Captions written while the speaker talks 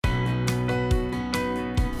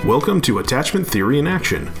Welcome to Attachment Theory in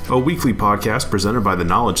Action, a weekly podcast presented by the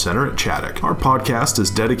Knowledge Center at Chaddock. Our podcast is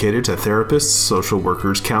dedicated to therapists, social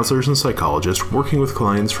workers, counselors, and psychologists working with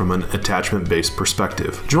clients from an attachment-based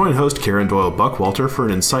perspective. Join host Karen Doyle Buckwalter for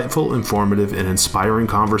an insightful, informative, and inspiring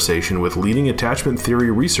conversation with leading attachment theory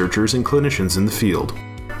researchers and clinicians in the field.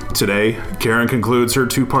 Today, Karen concludes her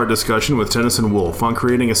two-part discussion with Tennyson Wolf on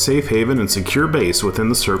creating a safe haven and secure base within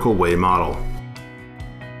the Circle Way model.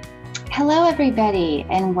 Hello, everybody,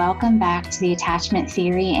 and welcome back to the Attachment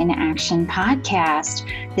Theory in Action podcast.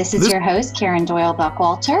 This is your host, Karen Doyle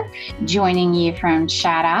Buckwalter, joining you from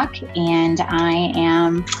Chaddock, and I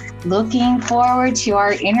am looking forward to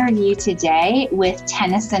our interview today with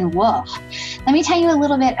Tennyson Wolf. Let me tell you a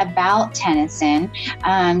little bit about Tennyson.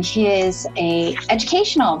 His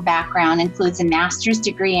educational background includes a master's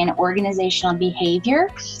degree in organizational behavior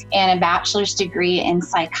and a bachelor's degree in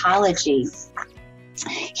psychology.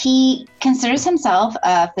 He considers himself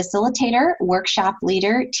a facilitator, workshop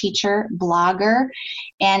leader, teacher, blogger,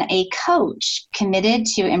 and a coach committed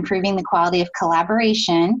to improving the quality of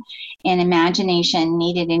collaboration and imagination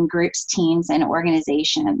needed in groups, teams, and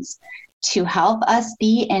organizations to help us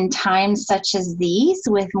be in times such as these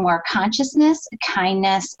with more consciousness,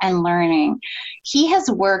 kindness, and learning. He has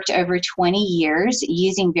worked over 20 years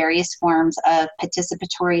using various forms of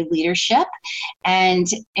participatory leadership. And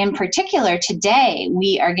in particular, today,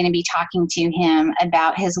 we are going to be talking to him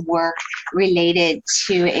about his work related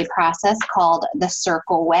to a process called the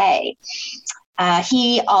Circle Way.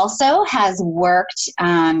 He also has worked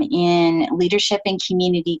in leadership and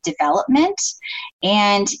community development,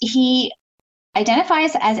 and he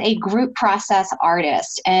identifies as a group process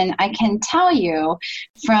artist. And I can tell you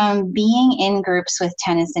from being in groups with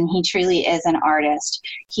Tennyson, he truly is an artist.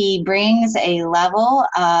 He brings a level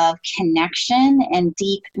of connection and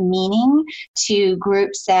deep meaning to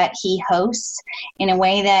groups that he hosts in a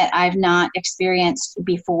way that I've not experienced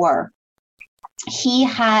before. He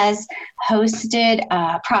has hosted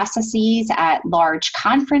processes at large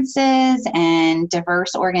conferences and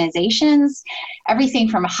diverse organizations, everything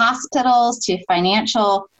from hospitals to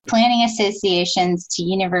financial planning associations to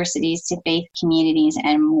universities to faith communities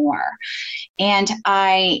and more. And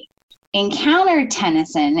I encountered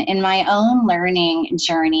Tennyson in my own learning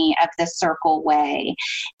journey of the Circle Way.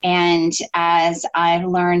 And as I've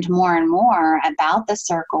learned more and more about the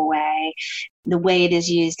Circle Way, the way it is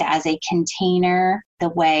used as a container, the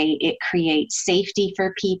way it creates safety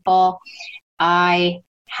for people, I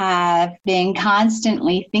have been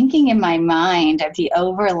constantly thinking in my mind of the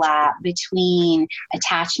overlap between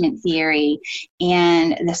attachment theory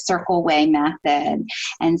and the Circle Way method.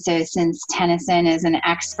 And so since Tennyson is an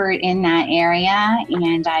expert in that area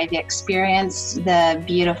and I've experienced the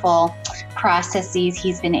beautiful processes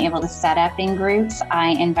he's been able to set up in groups,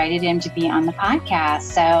 I invited him to be on the podcast.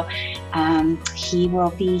 So he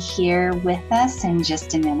will be here with us in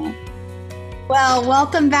just a minute. Well,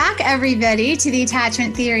 welcome back, everybody, to the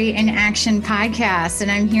Attachment Theory in Action podcast. And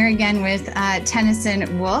I'm here again with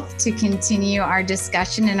Tennyson Wolf to continue our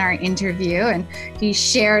discussion and our interview. And he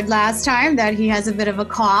shared last time that he has a bit of a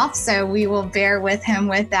cough, so we will bear with him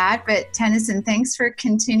with that. But Tennyson, thanks for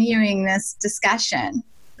continuing this discussion.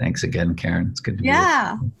 Thanks again, Karen. It's good to be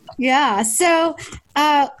here. Yeah. So,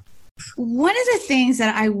 one of the things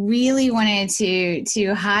that I really wanted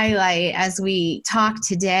to highlight as we talk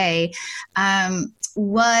today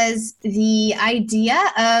was the idea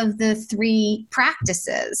of the three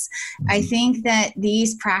practices. I think that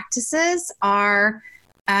these practices are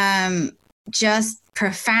just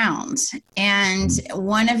profound. And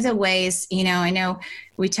one of the ways, I know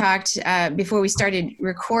we talked before we started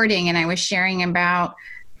recording, and I was sharing about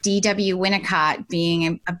D.W. Winnicott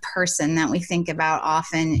being a person that we think about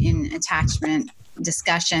often in attachment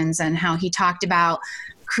discussions, and how he talked about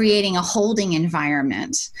creating a holding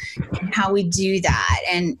environment and how we do that.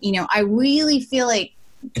 And, I really feel like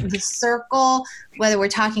the circle, whether we're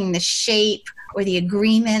talking the shape or the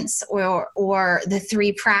agreements or the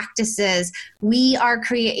three practices, we are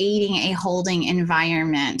creating a holding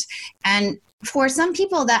environment. And for some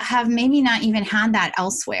people that have maybe not even had that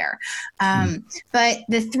elsewhere. But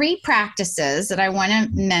the three practices that I want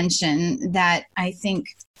to mention that I think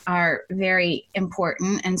are very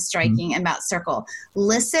important and striking about Circle: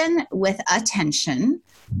 listen with attention,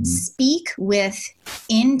 speak with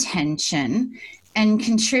intention, and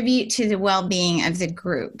contribute to the well-being of the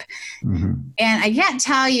group. And I can't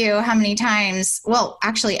tell you how many times, well,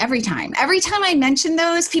 actually every time I mention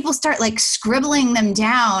those, people start like scribbling them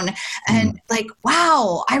down and like,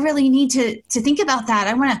 wow, I really need to think about that.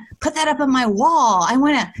 I want to put that up on my wall. I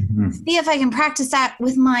want to see if I can practice that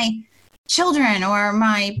with my children or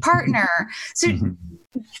my partner. So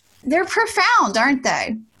They're profound, aren't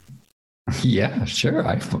they? Yeah, sure.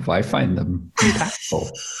 I find them impactful.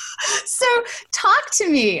 So talk to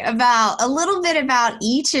me about a little bit about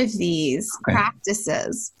each of these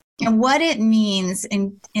practices and what it means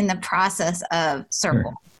in the process of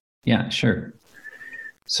circle. Sure. Yeah, sure.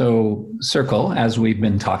 So circle, as we've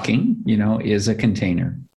been talking, is a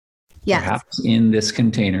container. Yes. Perhaps in this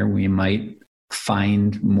container, we might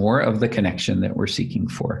find more of the connection that we're seeking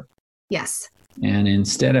for. Yes. And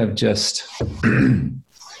instead of just,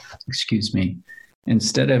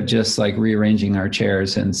 instead of just like rearranging our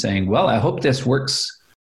chairs and saying, well, I hope this works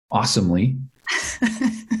awesomely,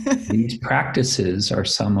 these practices are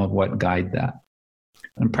some of what guide that.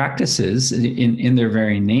 And practices, in their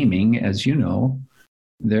very naming, as you know,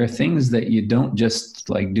 there are things that you don't just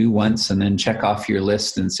like do once and then check off your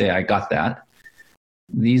list and say, I got that.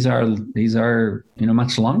 These are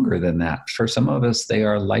much longer than that. For some of us, they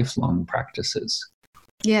are lifelong practices.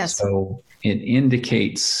 Yes. So it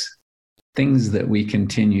indicates things that we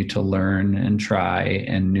continue to learn and try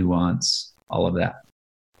and nuance, all of that.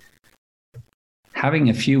 Having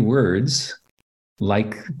a few words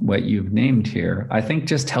like what you've named here, I think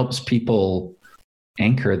just helps people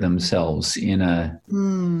anchor themselves in a,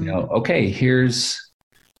 okay, here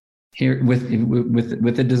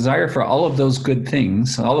with the desire for all of those good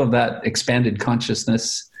things, all of that expanded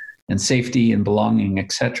consciousness and safety and belonging,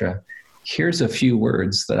 etc. Here's a few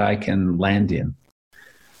words that I can land in.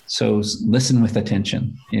 So listen with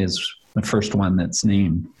attention is the first one that's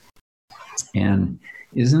named. And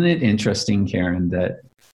isn't it interesting, Karen, that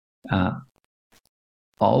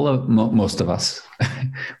most of us,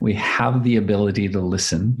 we have the ability to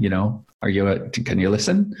listen. Can you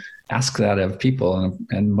listen? Ask that of people.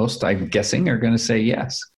 And most, I'm guessing, are going to say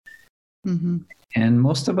yes. Mm-hmm. And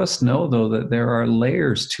most of us know, though, that there are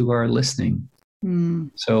layers to our listening.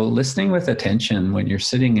 So listening with attention when you're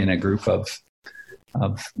sitting in a group of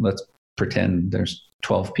let's pretend there's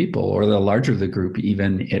 12 people, or the larger the group,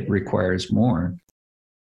 even, it requires more.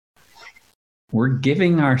 We're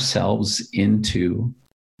giving ourselves into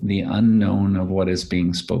the unknown of what is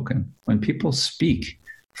being spoken. When people speak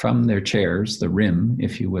from their chairs, the rim,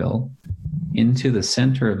 if you will, into the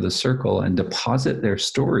center of the circle and deposit their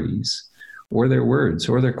stories or their words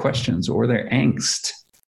or their questions or their angsts,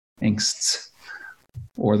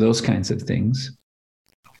 or those kinds of things,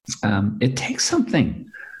 it takes something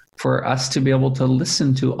for us to be able to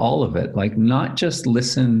listen to all of it, like not just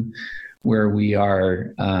listen where we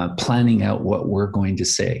are planning out what we're going to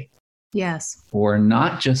say. Yes. Or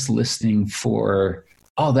not just listening for,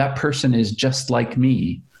 oh, that person is just like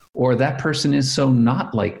me, or that person is so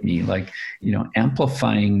not like me,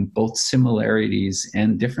 amplifying both similarities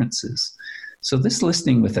and differences. So this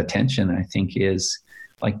listening with attention, I think, is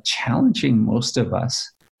like challenging most of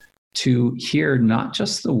us to hear not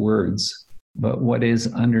just the words, but what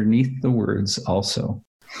is underneath the words also.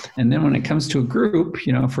 And then when it comes to a group,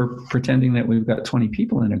 if we're pretending that we've got 20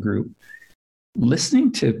 people in a group,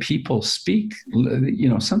 listening to people speak,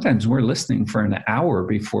 sometimes we're listening for an hour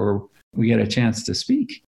before we get a chance to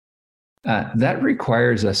speak. That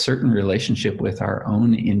requires a certain relationship with our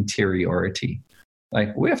own interiority.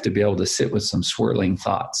 Like we have to be able to sit with some swirling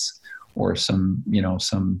thoughts or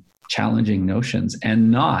some challenging notions and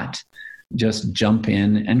not just jump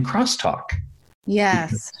in and crosstalk.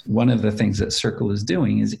 Yes. Because one of the things that Circle is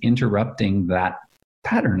doing is interrupting that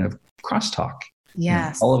pattern of crosstalk.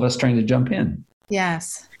 Yes. All of us trying to jump in.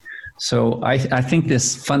 Yes. So I think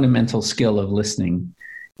this fundamental skill of listening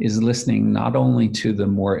is listening not only to the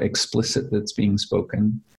more explicit that's being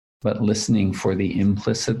spoken, but listening for the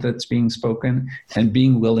implicit that's being spoken and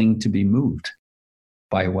being willing to be moved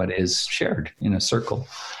by what is shared in a circle.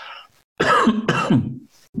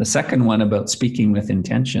 The second one about speaking with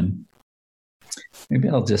intention, maybe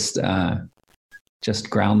I'll just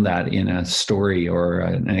ground that in a story or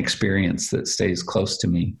an experience that stays close to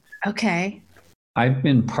me. Okay. I've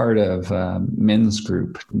been part of a men's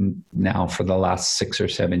group now for the last 6 or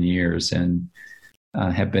 7 years and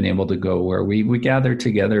have been able to go where we gather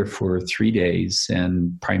together for 3 days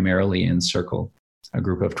and primarily in circle, a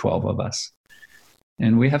group of 12 of us.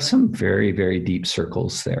 And we have some very, very deep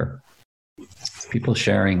circles there. People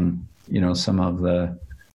sharing, some of the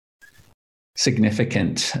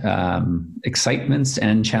significant excitements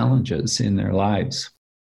and challenges in their lives.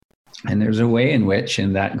 And there's a way in which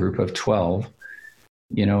in that group of 12,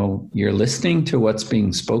 you're listening to what's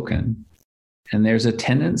being spoken, and there's a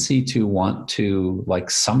tendency to want to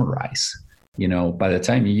summarize, by the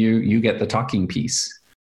time you get the talking piece,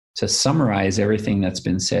 to summarize everything that's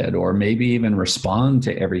been said, or maybe even respond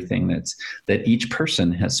to everything that each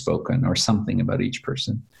person has spoken or something about each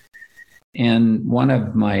person. And one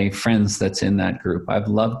of my friends that's in that group, I've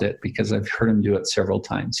loved it because I've heard him do it several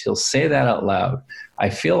times. He'll say that out loud. I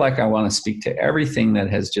feel like I want to speak to everything that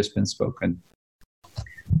has just been spoken,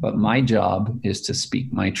 but my job is to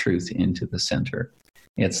speak my truth into the center.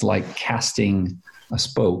 It's like casting a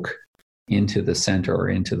spoke into the center or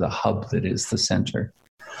into the hub that is the center.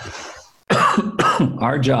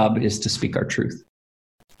 Our job is to speak our truth.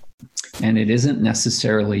 And it isn't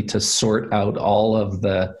necessarily to sort out all of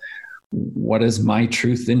the, what is my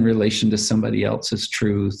truth in relation to somebody else's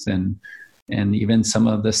truth, and even some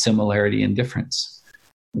of the similarity and difference.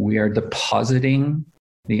 We are depositing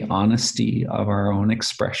the honesty of our own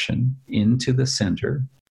expression into the center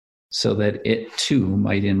so that it too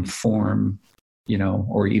might inform,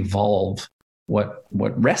 or evolve what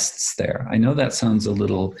rests there. I know that sounds a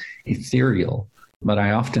little ethereal, but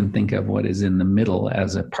I often think of what is in the middle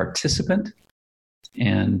as a participant.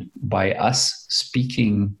 And by us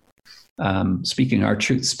speaking our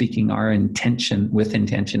truth, speaking our intention with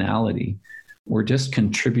intentionality, we're just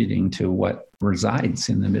contributing to what resides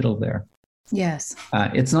in the middle there. Yes.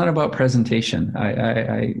 It's not about presentation.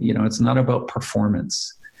 It's not about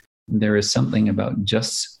performance. There is something about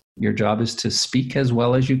just your job is to speak as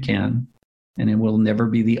well as you can, and it will never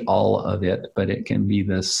be the all of it, but it can be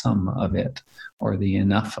the sum of it or the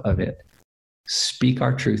enough of it. Speak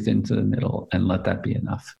our truth into the middle and let that be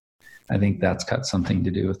enough. I think that's got something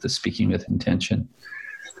to do with the speaking with intention.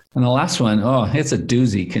 And the last one, it's a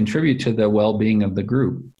doozy. Contribute to the well-being of the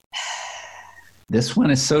group. This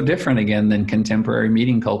one is so different again than contemporary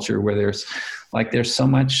meeting culture, where there's so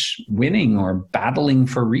much winning or battling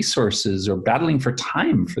for resources or battling for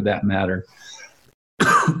time, for that matter.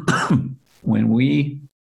 When we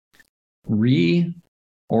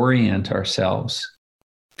reorient ourselves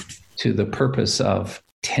to the purpose of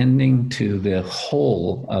tending to the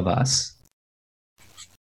whole of us,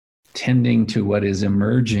 tending to what is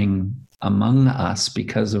emerging among us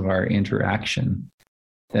because of our interaction,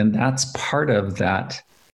 then that's part of that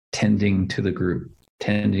tending to the group,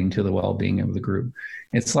 tending to the well-being of the group.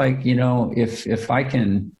 It's like, if I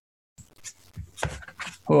can,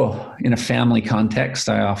 in a family context,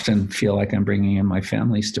 I often feel like I'm bringing in my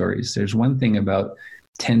family stories. There's one thing about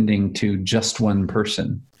tending to just one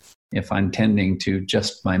person. If I'm tending to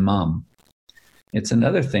just my mom, it's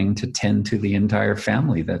another thing to tend to the entire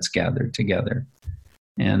family that's gathered together.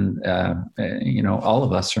 And, all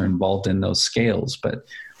of us are involved in those scales. But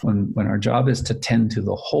when our job is to tend to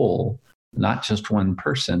the whole, not just one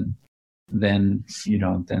person, then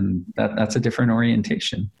that's a different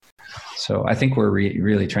orientation. So I think we're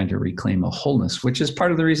really trying to reclaim a wholeness, which is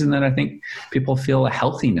part of the reason that I think people feel a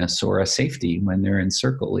healthiness or a safety when they're in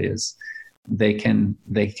circle is they can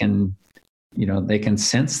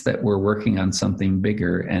sense that we're working on something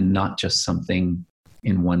bigger and not just something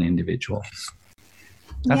in one individual.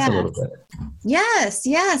 That's a little bit. Yes.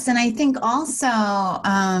 And I think also,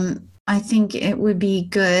 I think it would be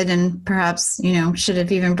good, and perhaps, should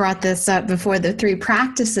have even brought this up before the 3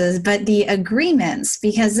 practices, but the agreements,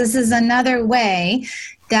 because this is another way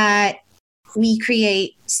that we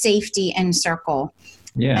create safety in circle.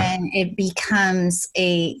 Yeah. And it becomes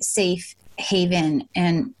a safe haven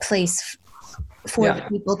and place for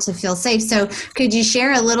people to feel safe. So could you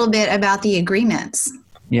share a little bit about the agreements?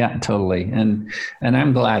 Yeah, totally. And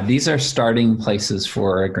I'm glad these are starting places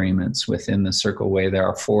for agreements within the Circle Way. There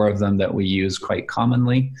are 4 of them that we use quite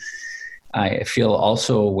commonly. I feel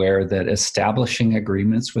also aware that establishing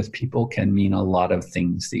agreements with people can mean a lot of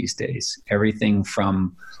things these days. Everything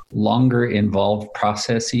from longer involved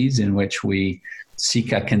processes in which we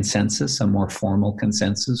seek a consensus, a more formal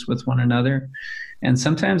consensus with one another, and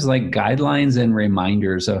sometimes like guidelines and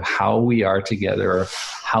reminders of how we are together, or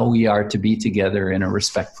how we are to be together in a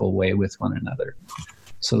respectful way with one another.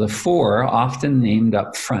 So the 4, often named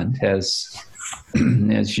up front, as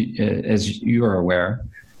you are aware,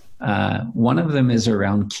 one of them is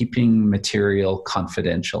around keeping material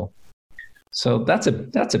confidential. So that's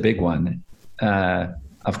a big one.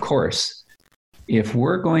 Of course, if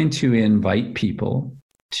we're going to invite people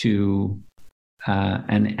to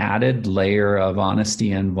an added layer of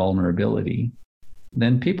honesty and vulnerability,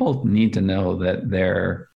 then people need to know that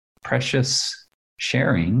their precious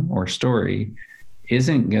sharing or story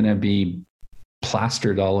isn't going to be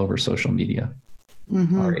plastered all over social media,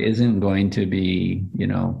 or isn't going to be,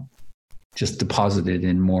 just deposited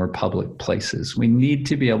in more public places. We need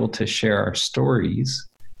to be able to share our stories,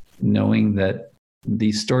 knowing that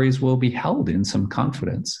these stories will be held in some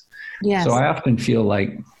confidence. Yes. So I often feel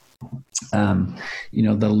like,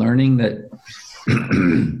 the learning that,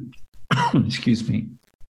 excuse me,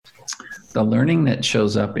 the learning that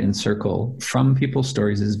shows up in Circle from people's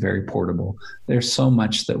stories is very portable. There's so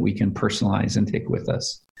much that we can personalize and take with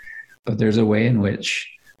us. But there's a way in which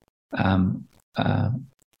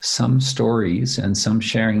some stories and some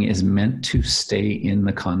sharing is meant to stay in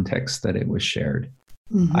the context that it was shared.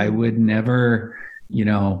 Mm-hmm. I would never,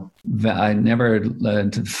 I never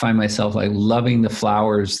find myself like loving the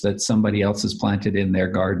flowers that somebody else has planted in their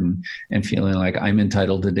garden and feeling like I'm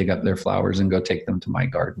entitled to dig up their flowers and go take them to my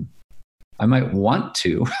garden. I might want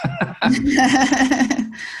to,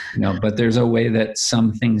 but there's a way that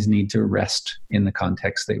some things need to rest in the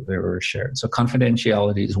context that they were shared. So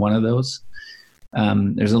confidentiality is one of those.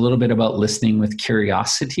 There's a little bit about listening with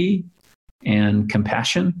curiosity and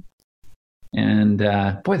compassion. And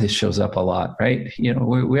boy, this shows up a lot, right?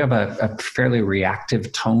 We have a fairly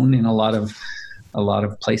reactive tone in a lot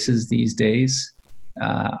of places these days.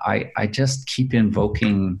 I just keep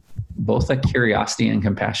invoking both a curiosity and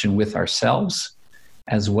compassion with ourselves,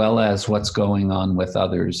 as well as what's going on with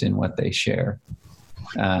others in what they share.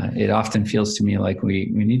 It often feels to me like we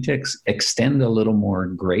need to extend a little more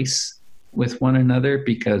grace with one another,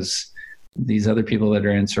 because these other people that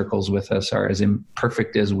are in circles with us are as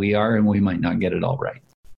imperfect as we are, and we might not get it all right.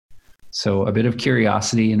 So a bit of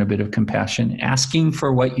curiosity and a bit of compassion, asking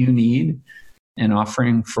for what you need and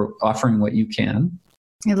offering what you can.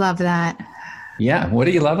 I love that. Yeah. What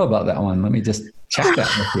do you love about that one? Let me just check that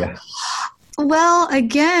with you. Well,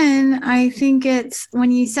 again, I think it's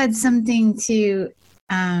when you said something to,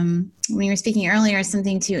 when you were speaking earlier,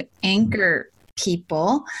 something to anchor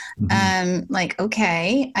people, like,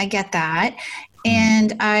 okay, I get that.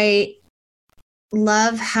 And I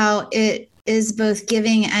love how it is both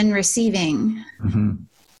giving and receiving,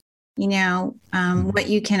 what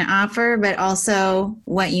you can offer, but also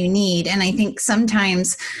what you need. And I think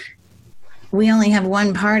sometimes we only have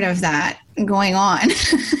one part of that going on.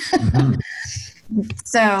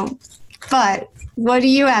 So, but what do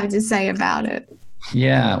you have to say about it?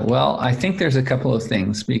 Yeah, well, I think there's a couple of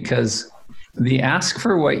things, because the ask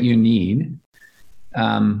for what you need,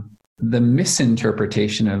 the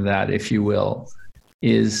misinterpretation of that, if you will,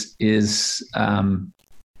 is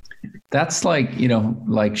that's like,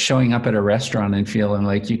 like showing up at a restaurant and feeling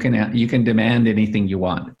like you can demand anything you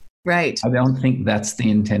want. Right. I don't think that's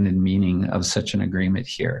the intended meaning of such an agreement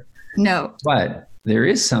here. No. But there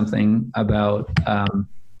is something about,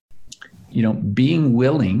 being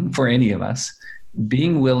willing, for any of us,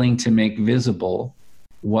 being willing to make visible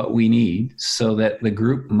what we need so that the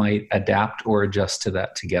group might adapt or adjust to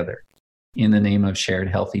that together in the name of shared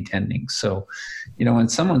healthy tending. So, when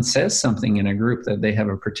someone says something in a group that they have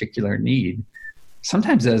a particular need,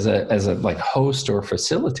 sometimes as a like host or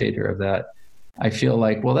facilitator of that, I feel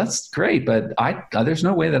like, well, that's great, but there's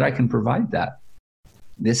no way that I can provide that.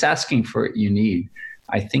 This asking for what you need,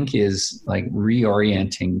 I think, is like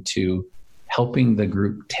reorienting to helping the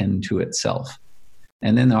group tend to itself.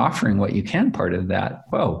 And then offering what you can part of that.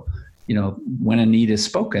 Well, when a need is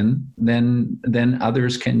spoken, then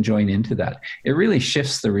others can join into that. It really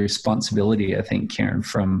shifts the responsibility, I think, Karen,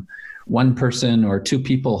 from one person or two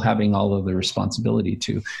people having all of the responsibility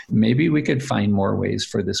to maybe we could find more ways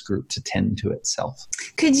for this group to tend to itself.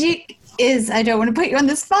 I don't want to put you on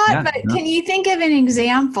the spot, Can you think of an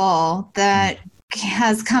example that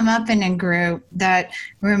has come up in a group that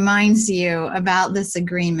reminds you about this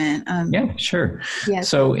agreement? Yeah, sure. Yes.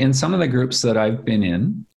 So in some of the groups that I've been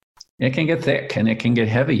in, it can get thick and it can get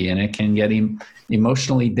heavy and it can get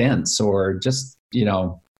emotionally dense or just,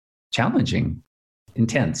 challenging,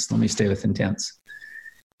 intense. Let me stay with intense.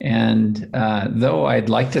 And though I'd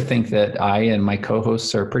like to think that I and my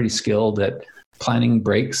co-hosts are pretty skilled at planning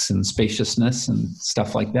breaks and spaciousness and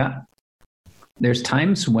stuff like that, there's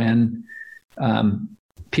times when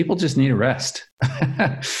people just need a rest.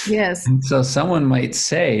 Yes. And so someone might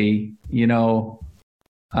say,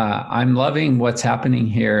 I'm loving what's happening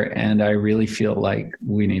here, and I really feel like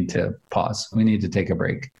we need to pause. We need to take a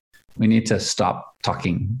break. We need to stop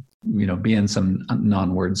talking, be in some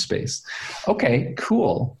non-word space. Okay,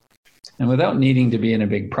 cool. And without needing to be in a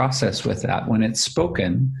big process with that, when it's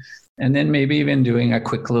spoken, and then maybe even doing a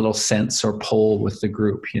quick little sense or poll with the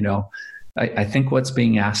group, I think what's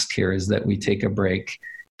being asked here is that we take a break.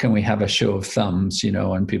 Can we have a show of thumbs,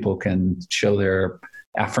 and people can show their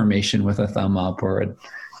affirmation with a thumb up or,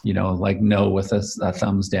 like no with a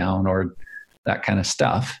thumbs down or that kind of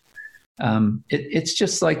stuff. It's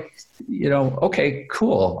just like, okay,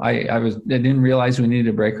 cool. I didn't realize we needed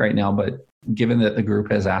a break right now, but given that the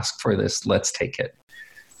group has asked for this, let's take it.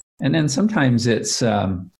 And then sometimes it's,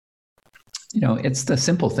 it's the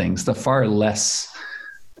simple things, the far less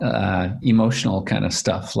emotional kind of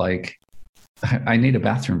stuff, like I need a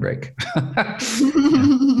bathroom break.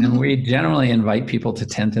 And we generally invite people to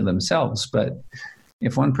tend to themselves. But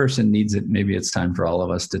if one person needs it, maybe it's time for all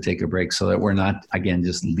of us to take a break so that we're not, again,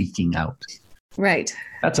 just leaking out. Right.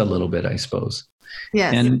 That's a little bit, I suppose.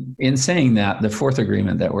 Yes. And in saying that, the fourth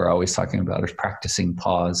agreement that we're always talking about is practicing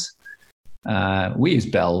pause. We use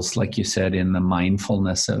bells, like you said, in the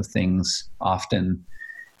mindfulness of things often.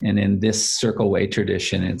 And in this circle way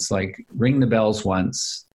tradition, it's like ring the bells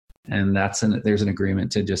once, and there's an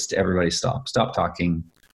agreement to just everybody stop talking.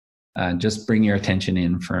 Just bring your attention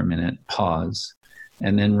in for a minute, pause,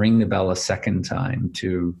 and then ring the bell a second time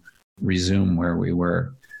to resume where we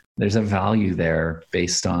were. There's a value there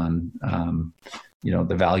based on,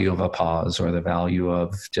 the value of a pause or the value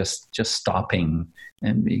of just stopping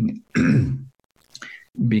and being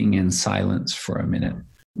in silence for a minute.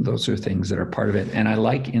 Those are things that are part of it. And I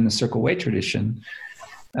like in the circle way tradition,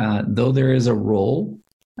 though there is a role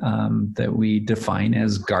that we define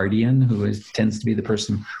as guardian, who tends to be the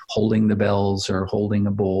person holding the bells or holding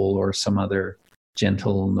a bowl or some other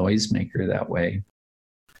gentle noisemaker that way.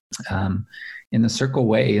 In the circle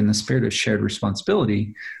way, in the spirit of shared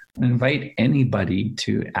responsibility, I invite anybody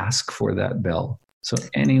to ask for that bell. So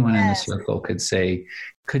anyone in the circle could say,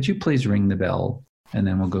 could you please ring the bell? And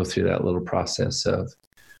then we'll go through that little process of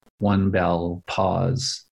one bell,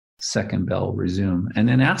 pause, second bell, resume, and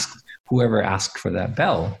then ask whoever asked for that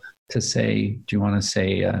bell to say, do you want to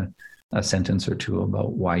say a sentence or two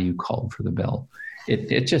about why you called for the bell?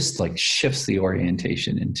 It just like shifts the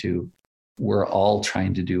orientation into we're all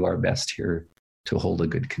trying to do our best here to hold a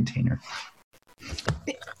good container.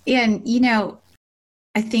 And,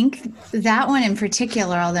 I think that one in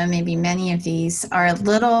particular, although maybe many of these are a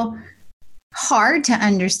little hard to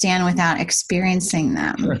understand without experiencing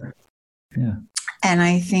them. Sure. Yeah. And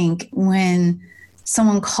I think when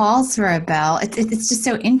someone calls for a bell, it's just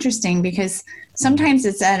so interesting because sometimes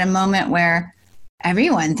it's at a moment where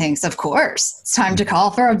everyone thinks, of course, it's time to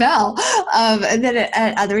call for a bell. And then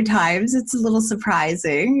at other times, it's a little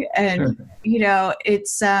surprising. And, Sure.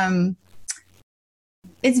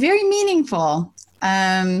 It's very meaningful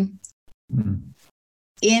in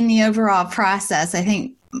the overall process. I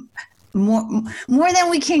think more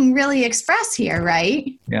than we can really express here,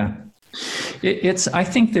 right? Yeah. I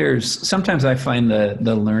think sometimes I find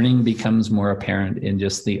the learning becomes more apparent in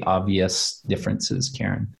just the obvious differences,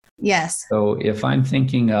 Karen. Yes. So if I'm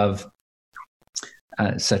thinking of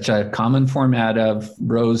such a common format of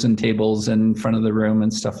rows and tables in front of the room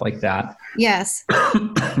and stuff like that. Yes.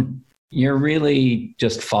 You're really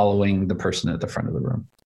just following the person at the front of the room.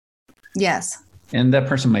 Yes. And that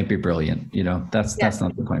person might be brilliant. That's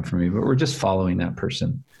not the point for me, but we're just following that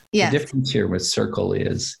person. Yes. The difference here with circle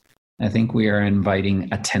is I think we are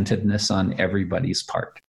inviting attentiveness on everybody's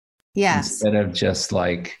part. Yes. Instead of just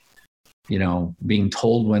like, being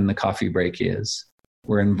told when the coffee break is,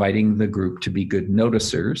 we're inviting the group to be good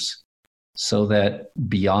noticers so that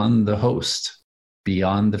beyond the host,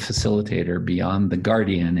 beyond the facilitator, beyond the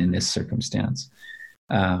guardian in this circumstance,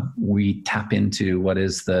 we tap into what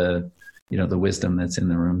is the wisdom that's in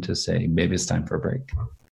the room to say, maybe it's time for a break.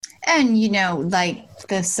 And, like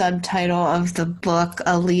the subtitle of the book,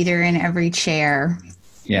 A Leader in Every Chair.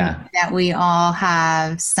 Yeah. That we all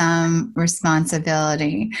have some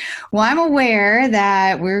responsibility. Well, I'm aware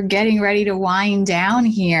that we're getting ready to wind down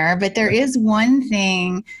here, but there is one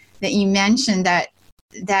thing that you mentioned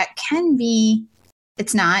that can be,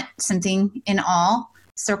 it's not something in all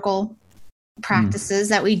circle practices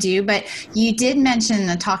that we do, but you did mention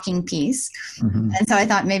the talking piece. Mm-hmm. And so I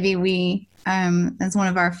thought maybe we, as one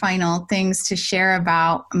of our final things to share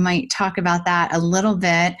about, might talk about that a little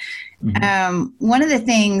bit. Mm-hmm. One of the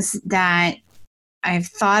things that I've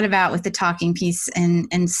thought about with the talking piece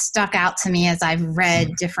and stuck out to me as I've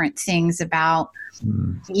read different things about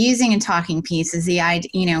using a talking piece is the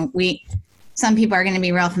idea, some people are going to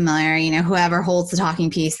be real familiar, whoever holds the talking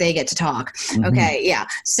piece, they get to talk. Mm-hmm. Okay. Yeah.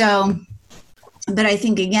 So, but I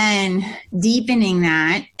think again, deepening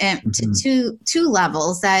that to two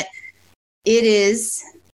levels, that it is,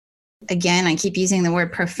 again, I keep using the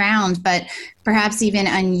word profound, but perhaps even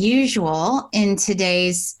unusual in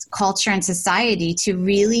today's culture and society to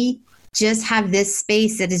really just have this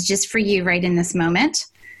space that is just for you right in this moment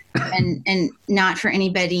and not for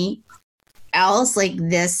anybody else. Like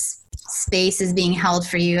this space is being held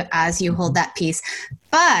for you as you hold that piece.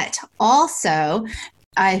 But also,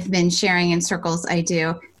 I've been sharing in circles I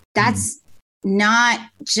do, that's not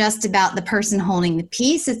just about the person holding the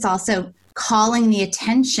piece. It's also calling the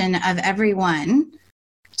attention of everyone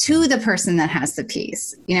to the person that has the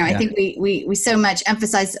piece. I think we so much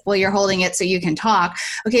emphasize, well, you're holding it so you can talk.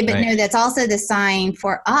 Okay, but no, that's also the sign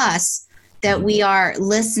for us that we are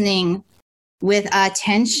listening with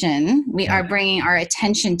attention. We are bringing our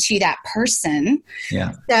attention to that person.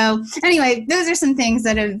 Yeah. So anyway, those are some things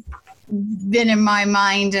that have been in my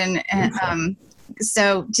mind. And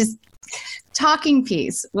so just talking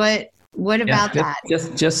piece. What about that?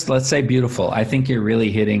 Just let's say beautiful. I think you're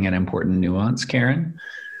really hitting an important nuance, Karen.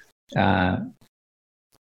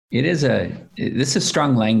 This is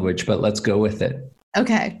strong language, but let's go with it.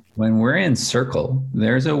 Okay. When we're in circle,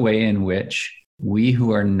 there's a way in which we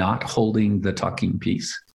who are not holding the talking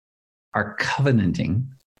piece are covenanting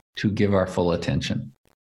to give our full attention.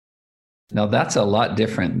 Now, that's a lot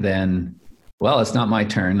different than, well, it's not my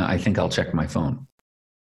turn. I think I'll check my phone.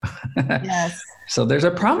 Yes. So there's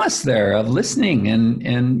a promise there of listening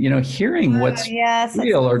and hearing what's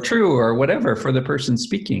real or true or whatever for the person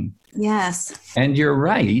speaking. Yes. And you're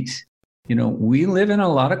right. We live in a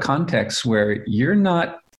lot of contexts where you're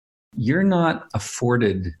not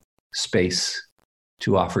afforded space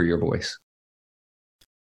to offer your voice.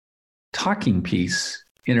 Talking piece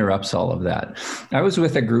interrupts all of that. I was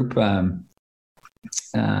with a group,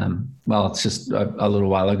 it's just a little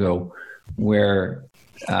while ago, where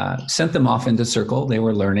sent them off into circle. They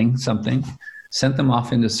were learning something, sent them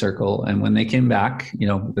off into circle. And when they came back,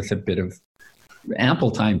 with a bit of ample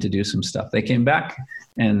time to do some stuff, they came back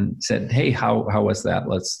and said, hey, how was that?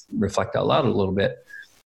 Let's reflect out loud a little bit.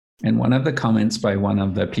 And one of the comments by one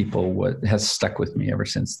of the people has stuck with me ever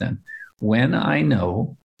since then. When I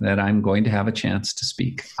know that I'm going to have a chance to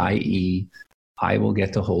speak, i.e., I will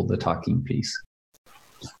get to hold the talking piece,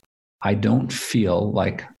 I don't feel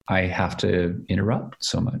like I have to interrupt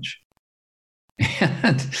so much.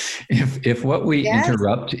 And if what we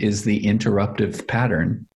interrupt is the interruptive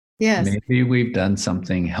pattern, maybe we've done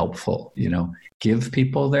something helpful. Give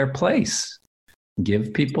people their place,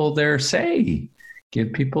 give people their say,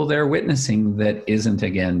 give people their witnessing that isn't,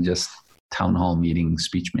 again, just town hall meeting,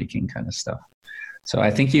 speech making kind of stuff. So I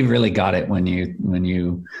think you've really got it when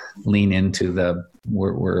you lean into the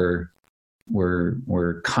we're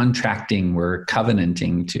contracting, we're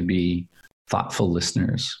covenanting to be thoughtful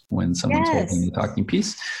listeners when someone's holding the talking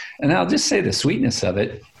piece. And I'll just say the sweetness of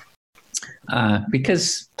it,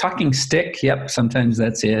 because talking stick, sometimes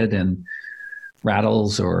that's it, and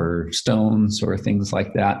rattles or stones or things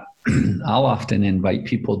like that. I'll often invite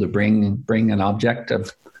people to bring an object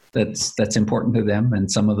that's important to them,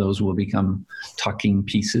 and some of those will become talking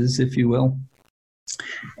pieces, if you will.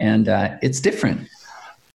 And it's different.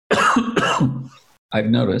 I've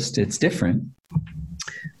noticed it's different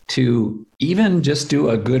to even just do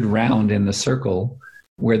a good round in the circle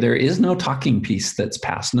where there is no talking piece that's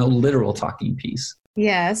passed, no literal talking piece.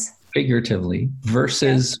 Yes. Figuratively,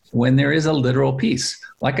 versus when there is a literal piece,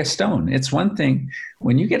 like a stone. It's one thing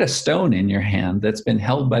when you get a stone in your hand that's been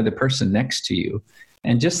held by the person next to you,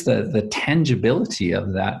 and just the tangibility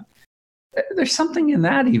of that. There's something in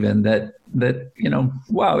that even that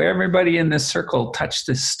wow, everybody in this circle touched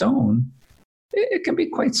this stone. It can be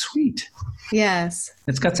quite sweet. Yes.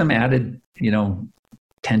 It's got some added,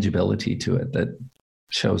 tangibility to it that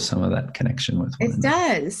shows some of that connection with one another.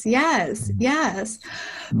 Does. Yes. Yes.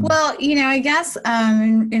 Well, I guess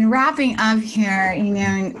in wrapping up here,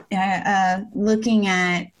 looking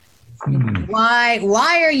at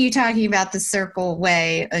why are you talking about the circle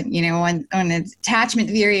way, on an Attachment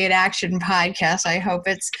Theory in Action podcast? I hope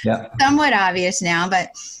it's somewhat obvious now, but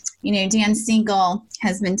Dan Siegel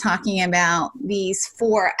has been talking about these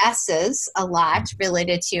 4 S's a lot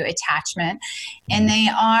related to attachment, and they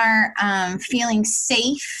are feeling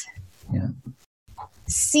safe,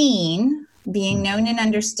 seen, being known and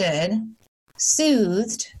understood,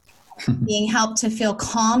 soothed, being helped to feel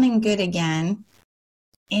calm and good again.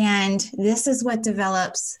 And this is what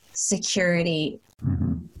develops security,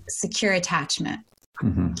 secure attachment,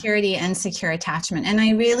 security and secure attachment. And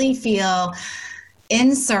I really feel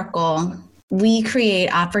in circle, we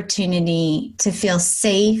create opportunity to feel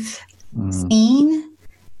safe, seen,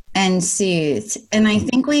 and soothed. And I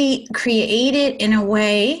think we create it in a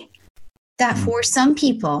way that for some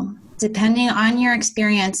people, depending on your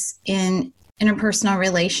experience in interpersonal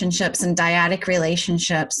relationships and dyadic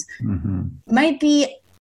relationships, might be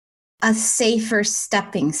a safer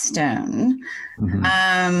stepping stone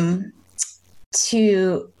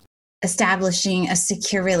to establishing a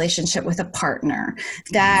secure relationship with a partner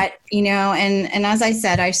that, and as I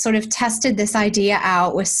said, I sort of tested this idea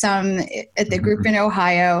out with some at the group in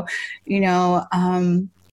Ohio,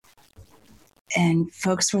 and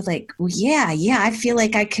folks were like, well, yeah, I feel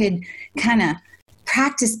like I could kind of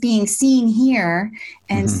practice being seen here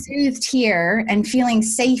and soothed here and feeling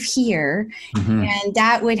safe here. And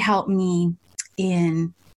that would help me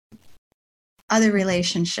in other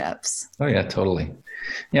relationships. Oh yeah, totally.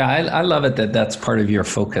 Yeah, I love it that that's part of your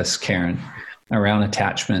focus, Karen, around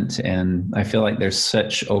attachment. And I feel like there's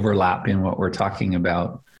such overlap in what we're talking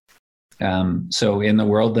about. So in the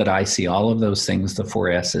world that I see, all of those things, the 4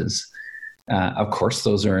 S's, of course,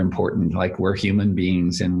 those are important. Like, we're human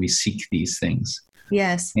beings and we seek these things.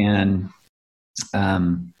 Yes. And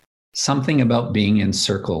something about being in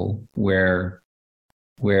circle where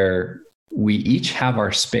we each have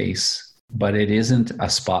our space, but it isn't a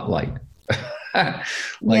spotlight.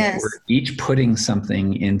 We're each putting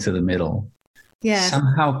something into the middle.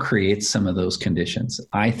 Somehow creates some of those conditions.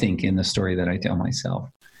 I think in the story that I tell myself,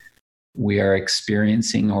 we are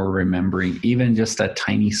experiencing or remembering even just a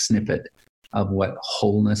tiny snippet of what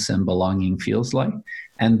wholeness and belonging feels like.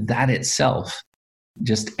 And that itself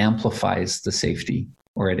just amplifies the safety,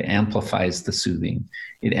 or it amplifies the soothing.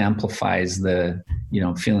 It amplifies the,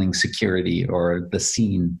 feeling security or the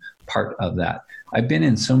seen part of that. I've been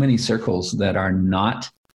in so many circles that are not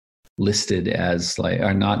listed as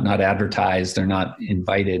are not advertised, they're not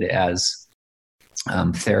invited as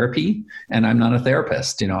therapy. And I'm not a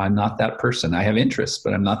therapist. I'm not that person. I have interests,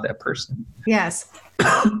 but I'm not that person. Yes.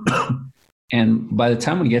 And by the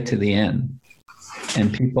time we get to the end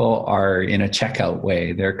and people are in a checkout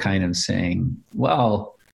way, they're kind of saying,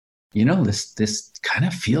 well, this kind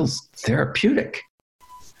of feels therapeutic.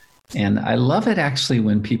 And I love it actually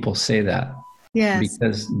when people say that. Yes.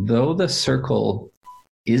 Because though the circle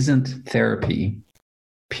isn't therapy,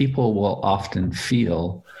 people will often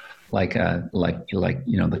feel like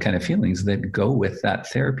the kind of feelings that go with that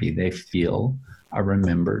therapy. They feel a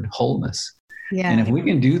remembered wholeness. Yeah. And if we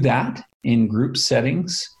can do that in group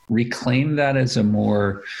settings, reclaim that as a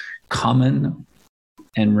more common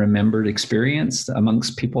and remembered experience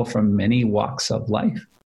amongst people from many walks of life,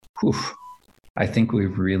 I think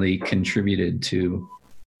we've really contributed to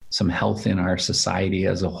some health in our society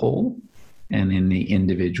as a whole, and in the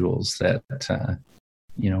individuals that are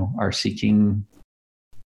seeking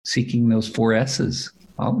those 4 S's,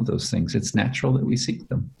 all of those things. It's natural that we seek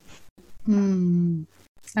them.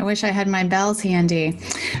 I wish I had my bells handy.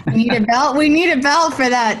 We need a bell. We need a bell for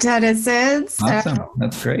that, Tennyson. Awesome.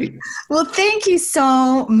 That's great. Well, thank you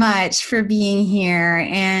so much for being here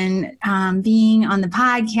and being on the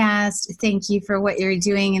podcast. Thank you for what you're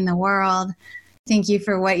doing in the world. Thank you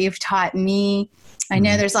for what you've taught me. I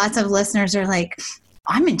know there's lots of listeners who are like,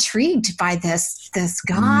 I'm intrigued by this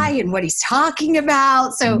guy and what he's talking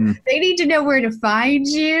about. So they need to know where to find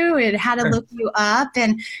you and how to look you up.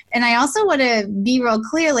 And I also want to be real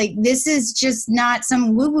clear, like, this is just not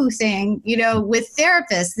some woo-woo thing, with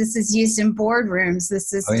therapists. This is used in boardrooms.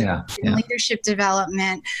 This is in leadership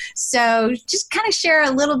development. So just kind of share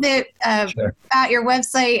a little bit about your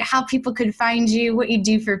website, how people could find you, what you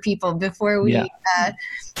do for people before we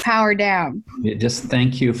power down. Just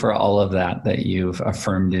thank you for all of that you've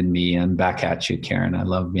affirmed in me, and back at you, Karen. I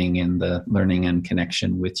love being in the learning and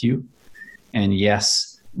connection with you. And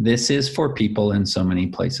yes, this is for people in so many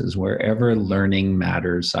places. Wherever learning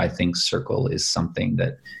matters, I think circle is something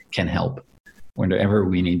that can help whenever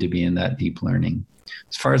we need to be in that deep learning.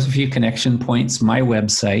 As far as a few connection points, my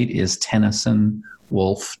website is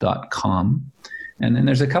tennysonwolf.com. And then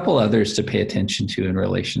there's a couple others to pay attention to in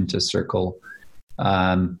relation to circle.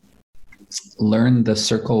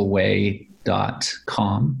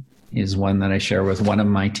 LearnTheCircleWay.com is one that I share with one of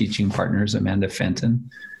my teaching partners, Amanda Fenton.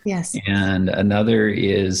 Yes. And another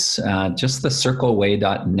is just the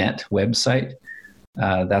circleway.net website.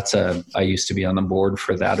 I used to be on the board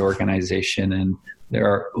for that organization, and there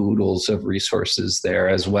are oodles of resources there,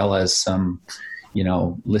 as well as some,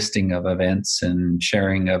 listing of events and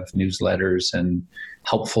sharing of newsletters and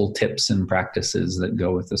helpful tips and practices that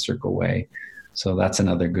go with the Circle Way. So that's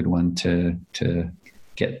another good one to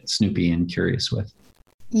get snoopy and curious with.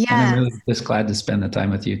 Yeah. And I'm really just glad to spend the time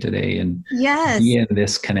with you today and be in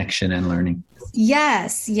this connection and learning.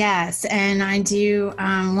 Yes. And I do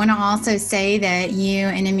want to also say that you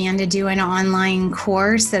and Amanda do an online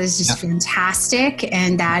course that is just fantastic.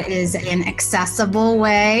 And that is an accessible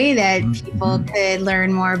way that people could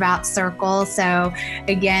learn more about Circle. So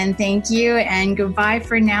again, thank you. And goodbye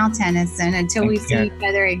for now, Tennyson, until we see each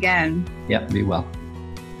other again. Yep. Be well.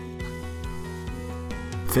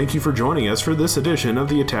 Thank you for joining us for this edition of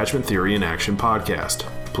the Attachment Theory in Action podcast.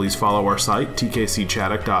 Please follow our site,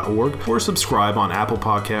 tkcchaddock.org, or subscribe on Apple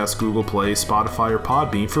Podcasts, Google Play, Spotify, or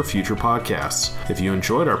Podbean for future podcasts. If you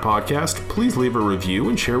enjoyed our podcast, please leave a review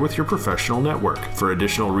and share with your professional network. For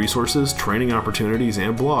additional resources, training opportunities,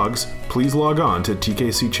 and blogs, please log on to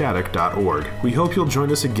tkcchaddock.org. We hope you'll join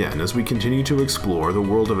us again as we continue to explore the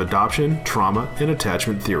world of adoption, trauma, and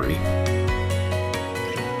attachment theory.